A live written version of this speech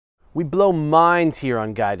We blow minds here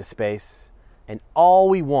on Guide to Space, and all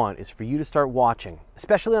we want is for you to start watching,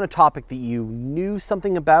 especially on a topic that you knew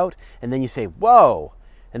something about, and then you say, whoa,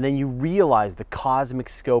 and then you realize the cosmic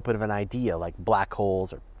scope of an idea like black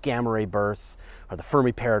holes or gamma ray bursts or the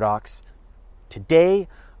Fermi paradox. Today,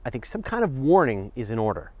 I think some kind of warning is in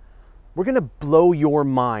order. We're going to blow your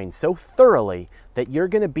mind so thoroughly that you're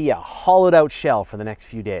going to be a hollowed out shell for the next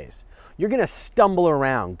few days. You're going to stumble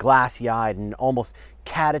around glassy-eyed in an almost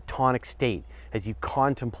catatonic state as you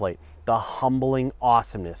contemplate the humbling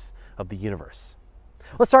awesomeness of the universe.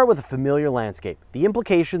 Let's start with a familiar landscape, the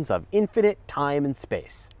implications of infinite time and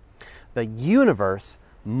space. The universe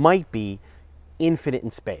might be infinite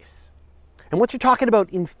in space. And once you're talking about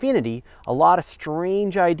infinity, a lot of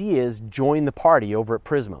strange ideas join the party over at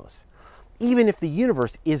Prismos. Even if the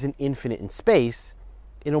universe isn't infinite in space,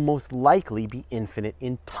 it'll most likely be infinite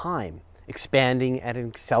in time, expanding at an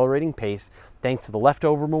accelerating pace thanks to the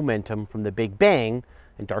leftover momentum from the Big Bang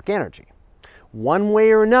and dark energy. One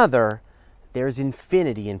way or another, there's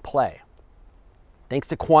infinity in play. Thanks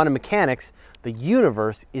to quantum mechanics, the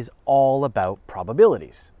universe is all about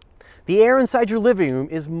probabilities. The air inside your living room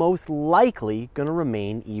is most likely going to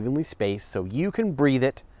remain evenly spaced so you can breathe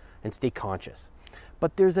it and stay conscious.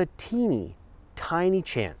 But there's a teeny, tiny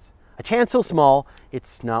chance, a chance so small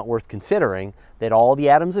it's not worth considering, that all the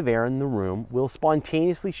atoms of air in the room will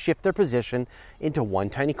spontaneously shift their position into one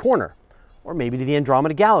tiny corner, or maybe to the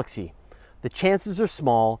Andromeda Galaxy. The chances are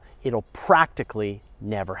small, it'll practically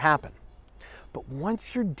never happen. But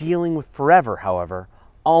once you're dealing with forever, however,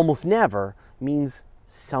 almost never means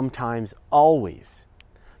sometimes always.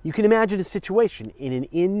 You can imagine a situation in an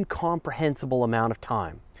incomprehensible amount of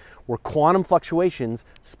time where quantum fluctuations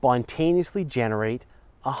spontaneously generate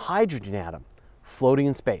a hydrogen atom floating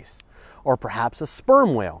in space, or perhaps a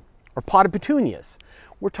sperm whale, or pot of petunias.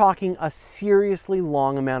 We're talking a seriously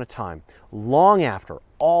long amount of time, long after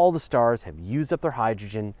all the stars have used up their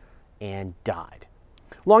hydrogen and died.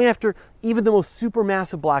 Long after even the most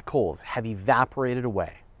supermassive black holes have evaporated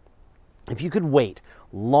away. If you could wait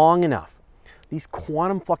long enough, these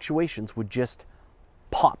quantum fluctuations would just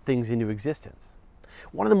pop things into existence.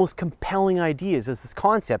 One of the most compelling ideas is this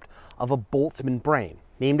concept of a Boltzmann brain,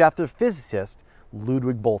 named after the physicist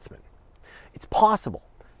Ludwig Boltzmann. It's possible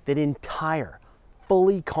that entire,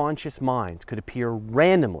 fully conscious minds could appear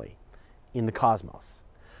randomly in the cosmos.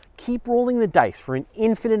 Keep rolling the dice for an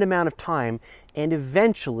infinite amount of time, and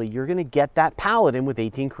eventually you're going to get that paladin with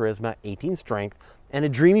 18 charisma, 18 strength, and a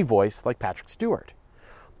dreamy voice like Patrick Stewart.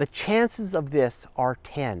 The chances of this are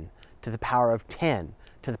 10 to the power of 10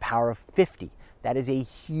 to the power of 50. That is a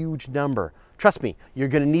huge number. Trust me, you're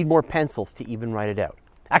going to need more pencils to even write it out.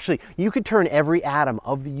 Actually, you could turn every atom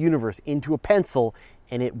of the universe into a pencil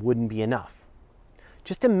and it wouldn't be enough.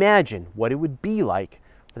 Just imagine what it would be like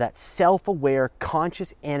for that self-aware,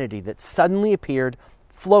 conscious entity that suddenly appeared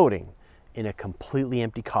floating in a completely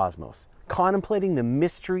empty cosmos, contemplating the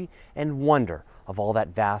mystery and wonder of all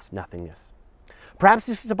that vast nothingness. Perhaps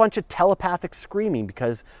it's just a bunch of telepathic screaming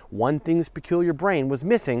because one thing this peculiar brain was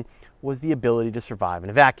missing was the ability to survive in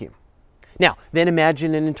a vacuum. Now, then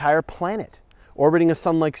imagine an entire planet orbiting a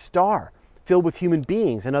sun-like star filled with human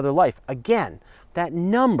beings and other life. Again, that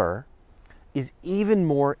number is even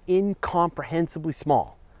more incomprehensibly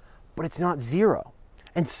small, but it's not zero.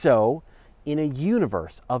 And so, in a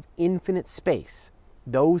universe of infinite space,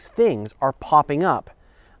 those things are popping up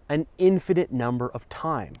an infinite number of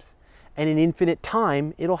times. And in infinite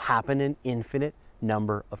time, it'll happen an infinite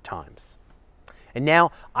number of times. And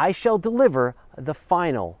now I shall deliver the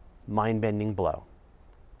final mind-bending blow.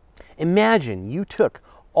 Imagine you took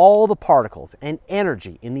all the particles and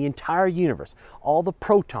energy in the entire universe, all the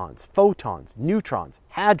protons, photons, neutrons,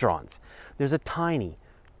 hadrons. There's a tiny,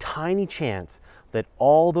 tiny chance that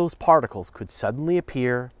all those particles could suddenly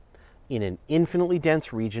appear in an infinitely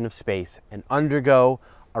dense region of space and undergo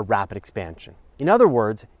a rapid expansion. In other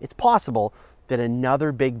words, it's possible that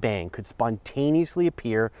another Big Bang could spontaneously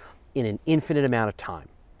appear in an infinite amount of time.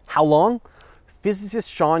 How long? Physicist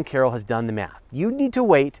Sean Carroll has done the math. You need to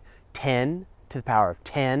wait 10 to the power of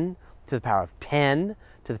 10 to the power of 10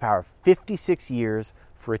 to the power of 56 years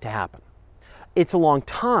for it to happen. It's a long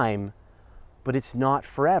time, but it's not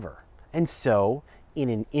forever. And so, in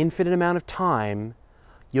an infinite amount of time,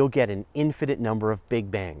 you'll get an infinite number of Big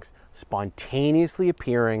Bangs spontaneously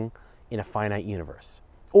appearing in a finite universe,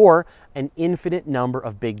 or an infinite number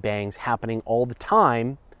of Big Bangs happening all the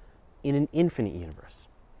time in an infinite universe.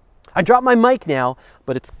 I dropped my mic now,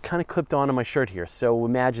 but it's kind of clipped onto my shirt here, so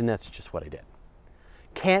imagine that's just what I did.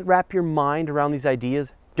 Can't wrap your mind around these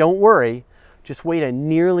ideas? Don't worry. Just wait a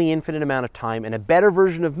nearly infinite amount of time and a better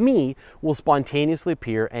version of me will spontaneously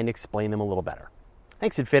appear and explain them a little better.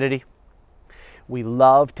 Thanks, Infinity. We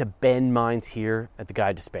love to bend minds here at the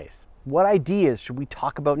Guide to Space. What ideas should we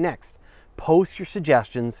talk about next? Post your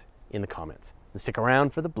suggestions in the comments and stick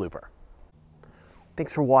around for the blooper.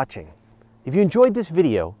 Thanks for watching. If you enjoyed this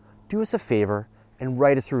video, do us a favor and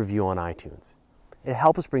write us a review on iTunes. It'll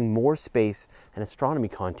help us bring more space and astronomy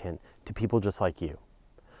content to people just like you.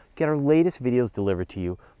 Get our latest videos delivered to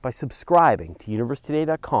you by subscribing to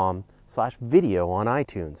universetoday.com/video on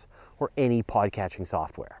iTunes or any podcatching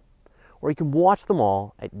software. Or you can watch them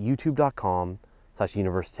all at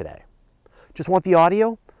youtube.com/universetoday. Just want the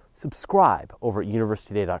audio? Subscribe over at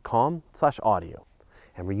universetoday.com/audio.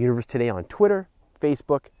 And we're Universe Today on Twitter,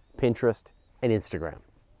 Facebook, Pinterest, and Instagram.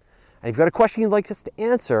 And if you've got a question you'd like us to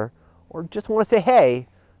answer or just want to say hey,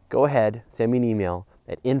 go ahead, send me an email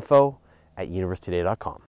at info@universetoday.com.